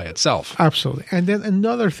all by itself. Absolutely. And then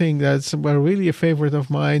another thing that's really a favorite of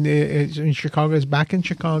mine is in Chicago, is back in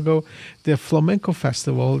Chicago, the Flamenco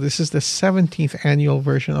Festival. This is the 17th annual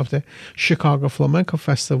version of the Chicago Flamenco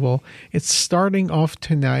Festival. It's starting off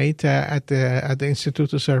tonight at the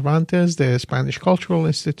Instituto Cervantes, the Spanish Cultural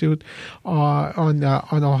Institute, on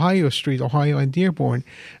Ohio Street, Ohio and Dearborn.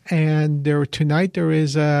 And tonight there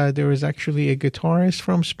is actually a guitarist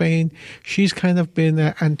from Spain. She's kind of been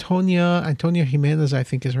Antonia Jimenez, I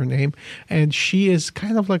think is her name, and she is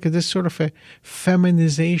kind of like this sort of a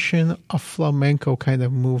feminization of flamenco kind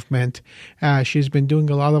of movement. She's been doing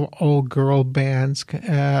a lot of all-girl bands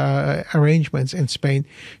arrangements in Spain.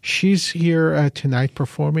 She's here tonight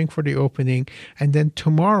performing for the opening, and then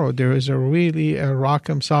tomorrow there is a really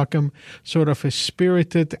rock'em sock'em sort of a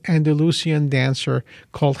spirited Andalusian dancer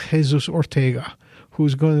called Jesus Ortega,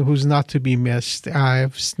 who's not to be missed.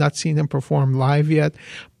 I've not seen him perform live yet,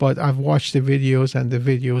 but I've watched the videos, and the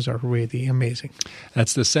videos are really amazing.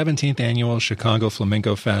 That's the 17th annual Chicago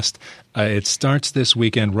Flamenco Fest. It starts this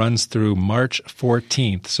weekend, runs through March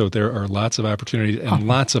 14th, so there are lots of opportunities and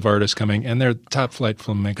lots of artists coming, and they're top-flight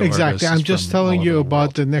flamenco artists. Exactly. I'm just telling you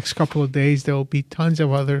about the next couple of days. There will be tons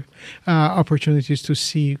of other opportunities to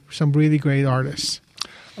see some really great artists.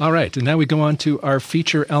 All right, and now we go on to our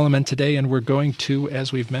feature element today, and we're going to,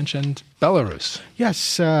 as we've mentioned, Belarus.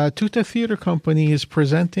 Yes, Tuta Theater Company is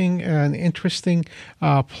presenting an interesting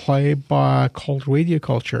play called Radio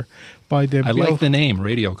Culture. I like the name,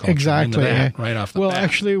 Radio Culture. Exactly. Right off the bat. Well,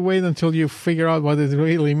 actually, wait until you figure out what it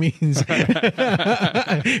really means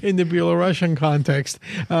in the Belarusian context.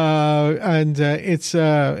 It's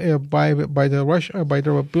by the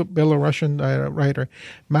Belarusian writer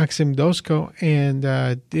Maxim Dosko, and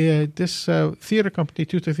this theater company,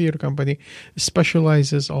 Tuta Theater Company,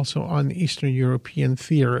 specializes also on Eastern European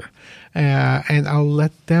theater. And I'll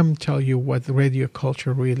let them tell you what radio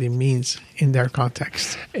culture really means in their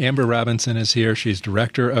context. Amber Robinson is here. She's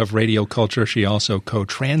director of Radio Culture. She also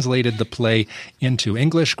co-translated the play into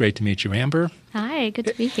English. Great to meet you, Amber. Hi, good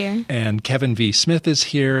to be here. And Kevin V. Smith is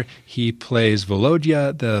here. He plays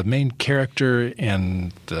Volodya, the main character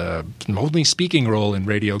and the only speaking role in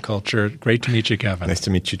Radio Culture. Great to meet you, Kevin. Nice to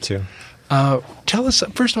meet you, too. Tell us,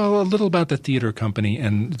 first of all, a little about the theater company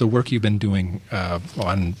and the work you've been doing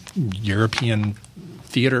on European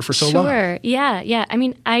theater for so long. Sure. Yeah. I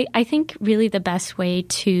mean, I think really the best way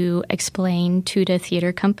to explain Tuta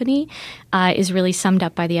Theater Company is really summed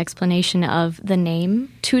up by the explanation of the name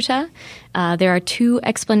Tuta. There are two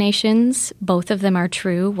explanations. Both of them are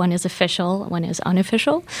true. One is official, one is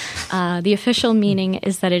unofficial. The official meaning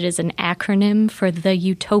is that it is an acronym for the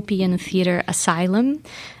Utopian Theater Asylum,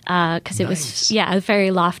 because it was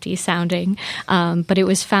very lofty sounding. But it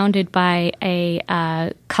was founded by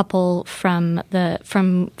a couple from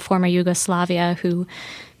former Yugoslavia who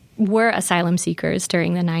were asylum seekers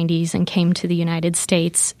during the 90s and came to the United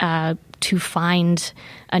States to find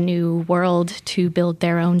a new world to build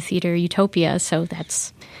their own theater utopia. So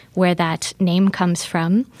that's where that name comes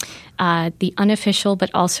from. The unofficial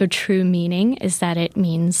but also true meaning is that it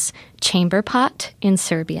means chamber pot in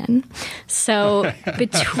Serbian. So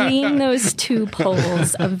between those two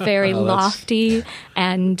poles of very lofty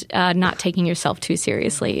and not taking yourself too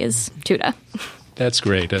seriously is Tuta. That's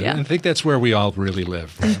great. Yeah. I think that's where we all really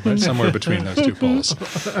live, right? Somewhere between those two poles.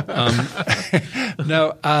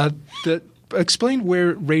 Now, explain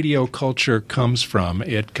where Radio Culture comes from.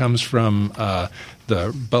 It comes from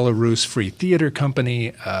the Belarus Free Theater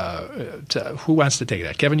Company. Who wants to take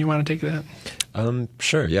that? Kevin, you want to take that?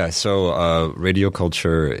 Sure, yeah. So Radio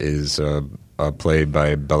Culture is a play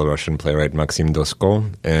by Belarusian playwright Maxim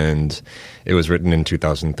Dosko, and it was written in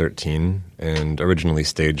 2013 and originally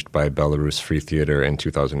staged by Belarus Free Theater in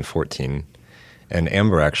 2014. And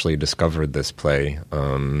Amber actually discovered this play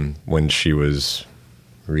when she was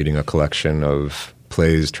reading a collection of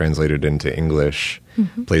plays translated into English,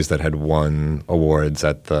 plays that had won awards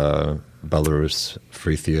at the Belarus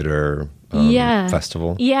Free Theater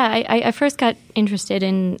festival. Yeah, I first got interested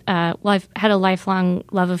in, I've had a lifelong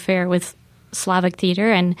love affair with Slavic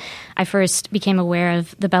theater, and I first became aware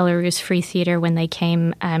of the Belarus Free Theater when they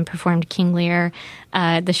came and performed King Lear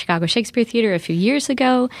at the Chicago Shakespeare Theater a few years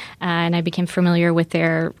ago, and I became familiar with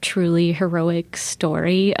their truly heroic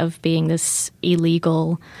story of being this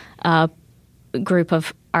illegal group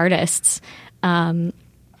of artists.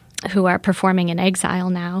 who are performing in exile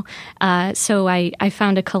now. So I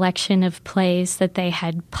found a collection of plays that they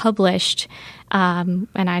had published, and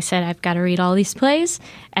I said, I've got to read all these plays.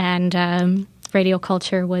 And Radio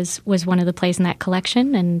Culture was one of the plays in that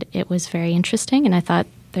collection, and it was very interesting. And I thought,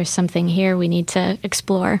 there's something here we need to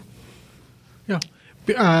explore. Yeah.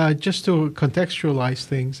 Just to contextualize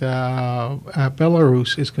things,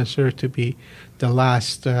 Belarus is considered to be the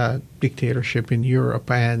last dictatorship in Europe,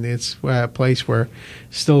 and it's a place where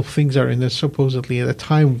still things are in supposedly at a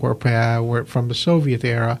time warp where from the Soviet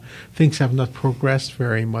era, things have not progressed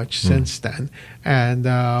very much since then. And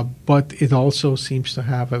but it also seems to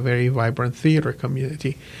have a very vibrant theater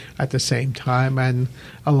community at the same time, and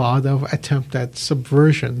a lot of attempt at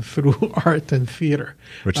subversion through art and theater,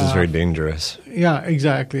 which is very dangerous. Yeah,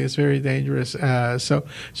 exactly. It's very dangerous. Tell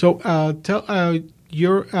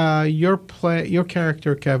your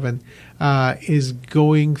character Kevin is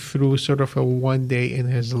going through sort of a one day in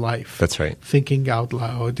his life. That's right. Thinking out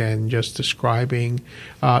loud and just describing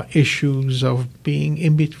issues of being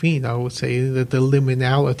in between. I would say the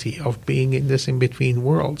liminality of being in this in between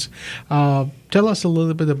worlds. Tell us a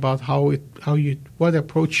little bit about what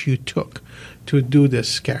approach you took to do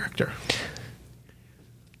this character.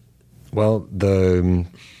 Well, the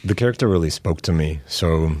character really spoke to me.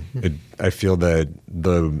 So I feel that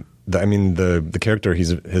the character,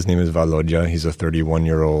 his name is Volodya. He's a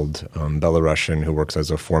 31-year-old Belarusian who works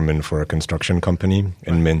as a foreman for a construction company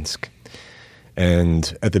in Minsk.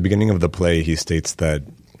 And at the beginning of the play, he states that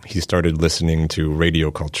he started listening to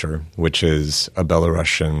Radio Culture, which is a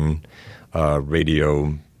Belarusian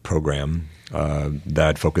radio program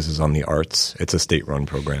that focuses on the arts. It's a state-run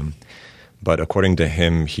program. But according to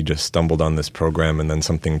him, he just stumbled on this program and then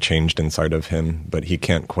something changed inside of him. But he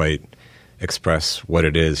can't quite express what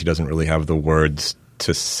it is. He doesn't really have the words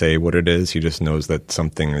to say what it is. He just knows that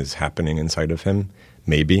something is happening inside of him,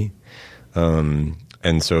 maybe. And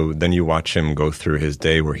so then you watch him go through his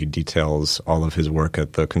day where he details all of his work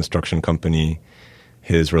at the construction company,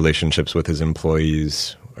 his relationships with his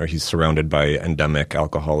employees, or he's surrounded by endemic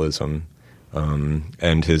alcoholism.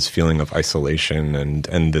 And his feeling of isolation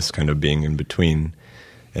and this kind of being in between.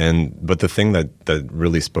 But the thing that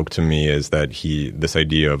really spoke to me is that this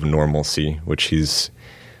idea of normalcy, which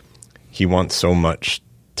he wants so much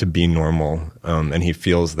to be normal, and he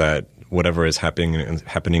feels that whatever is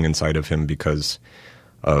happening inside of him because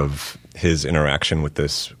of his interaction with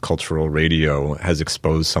this cultural radio has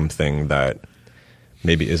exposed something that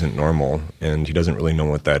maybe isn't normal, and he doesn't really know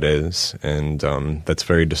what that is. And that's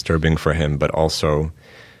very disturbing for him, but also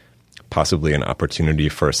possibly an opportunity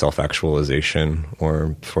for self-actualization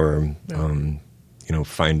or for,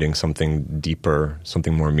 finding something deeper,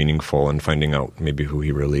 something more meaningful, and finding out maybe who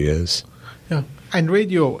he really is. Yeah. And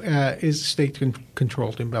radio is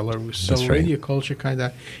state-controlled in Belarus. So That's right. Radio Culture kind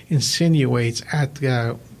of insinuates at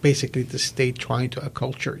basically the state trying to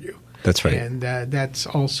acculture you. That's right. And that's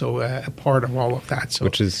also a part of all of that. So,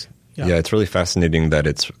 which is, it's really fascinating that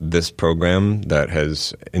it's this program that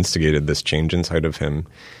has instigated this change inside of him.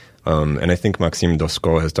 And I think Maxim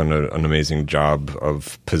Dosko has done an amazing job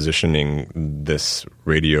of positioning this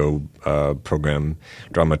radio program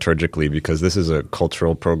dramaturgically, because this is a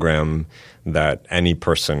cultural program that any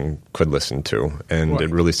person could listen to. And It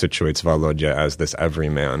really situates Volodya as this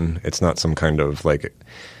everyman. It's not some kind of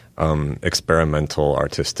experimental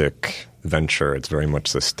artistic venture. It's very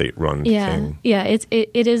much the state-run thing. Yeah,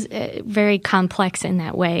 it is very complex in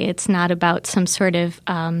that way. It's not about some sort of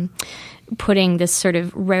putting this sort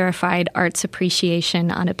of rarefied arts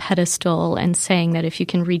appreciation on a pedestal and saying that if you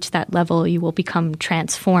can reach that level, you will become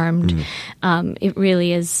transformed. It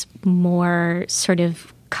really is more sort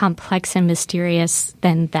of complex and mysterious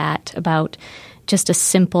than that, about just a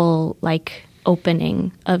simple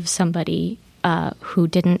opening of somebody who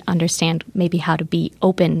didn't understand maybe how to be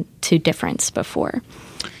open to difference before.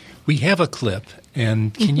 We have a clip,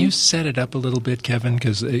 and can you set it up a little bit, Kevin?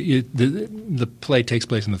 Because the play takes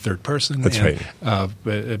place in the third person. That's right.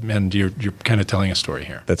 And you're kind of telling a story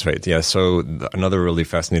here. That's right, yeah. So another really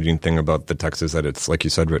fascinating thing about the text is that it's, like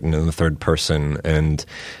you said, written in the third person. And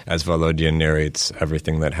as Volodya narrates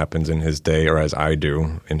everything that happens in his day, or as I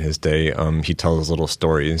do in his day, he tells little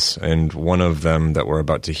stories. And one of them that we're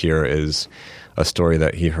about to hear is a story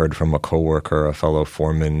that he heard from a coworker, a fellow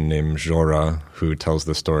foreman named Zhora, who tells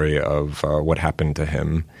the story of what happened to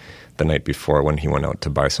him the night before when he went out to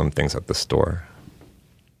buy some things at the store.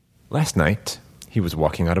 Last night, he was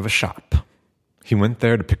walking out of a shop. He went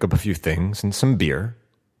there to pick up a few things and some beer.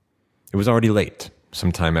 It was already late,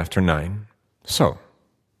 sometime after 9. So,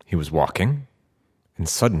 he was walking, and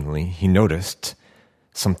suddenly he noticed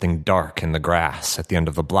something dark in the grass at the end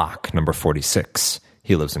of the block, number 46.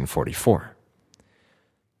 he lives in 44.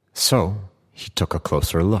 So he took a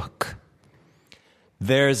closer look.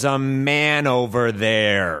 There's a man over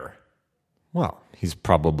there. Well, he's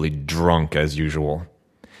probably drunk as usual.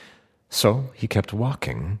 So he kept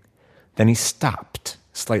walking. Then he stopped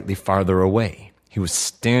slightly farther away. He was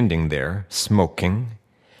standing there, smoking.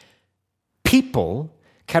 People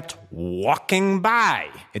kept walking by.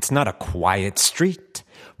 It's not a quiet street.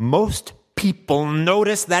 Most people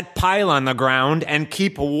notice that pile on the ground and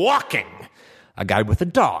keep walking. A guy with a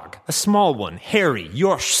dog, a small one, hairy,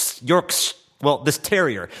 this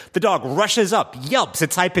terrier. The dog rushes up, yelps,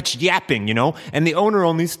 it's high-pitched yapping, and the owner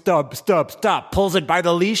only stop, pulls it by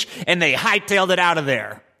the leash, and they hightailed it out of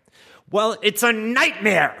there. Well, it's a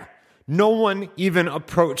nightmare. No one even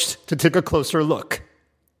approached to take a closer look.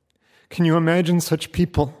 Can you imagine such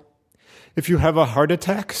people? If you have a heart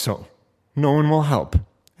attack, so no one will help,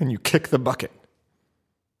 and you kick the bucket.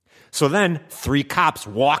 So then 3 cops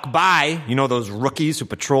walk by, those rookies who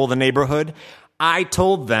patrol the neighborhood. I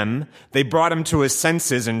told them they brought him to his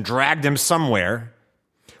senses and dragged him somewhere.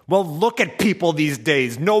 Well, look at people these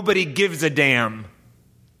days. Nobody gives a damn.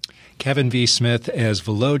 Kevin V. Smith as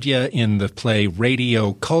Volodya in the play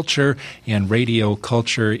Radio Culture, and Radio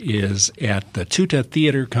Culture is at the Tuta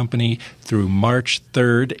Theater Company through March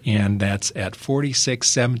 3rd, and that's at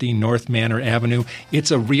 4670 North Manor Avenue. It's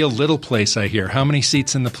a real little place, I hear. How many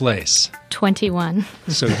seats in the place? 21.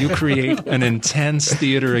 So you create an intense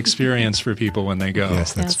theater experience for people when they go.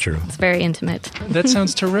 Yes, that's true. It's very intimate. That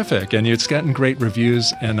sounds terrific, and it's gotten great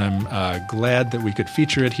reviews, and I'm glad that we could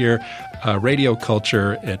feature it here. Radio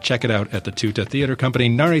Culture, check it out at the Tuta Theater Company.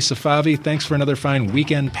 Nari Safavi, thanks for another fine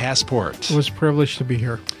weekend passport. It was a privilege to be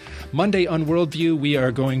here. Monday on Worldview, we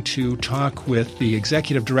are going to talk with the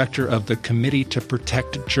executive director of the Committee to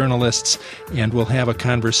Protect Journalists, and we'll have a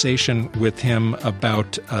conversation with him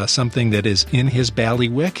about something that is in his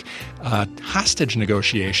bailiwick, hostage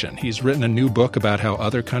negotiation. He's written a new book about how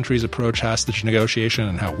other countries approach hostage negotiation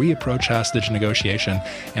and how we approach hostage negotiation,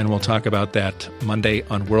 and we'll talk about that Monday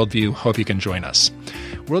on Worldview. Hope you can join us.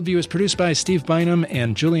 Worldview is produced by Steve Bynum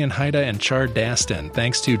and Julian Haida and Char Daston.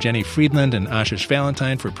 Thanks to Jenny Friedland and Ashish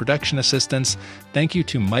Valentine for production assistance. Thank you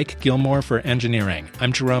to Mike Gilmore for engineering.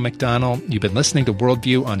 I'm Jerome McDonnell. You've been listening to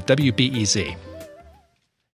Worldview on WBEZ.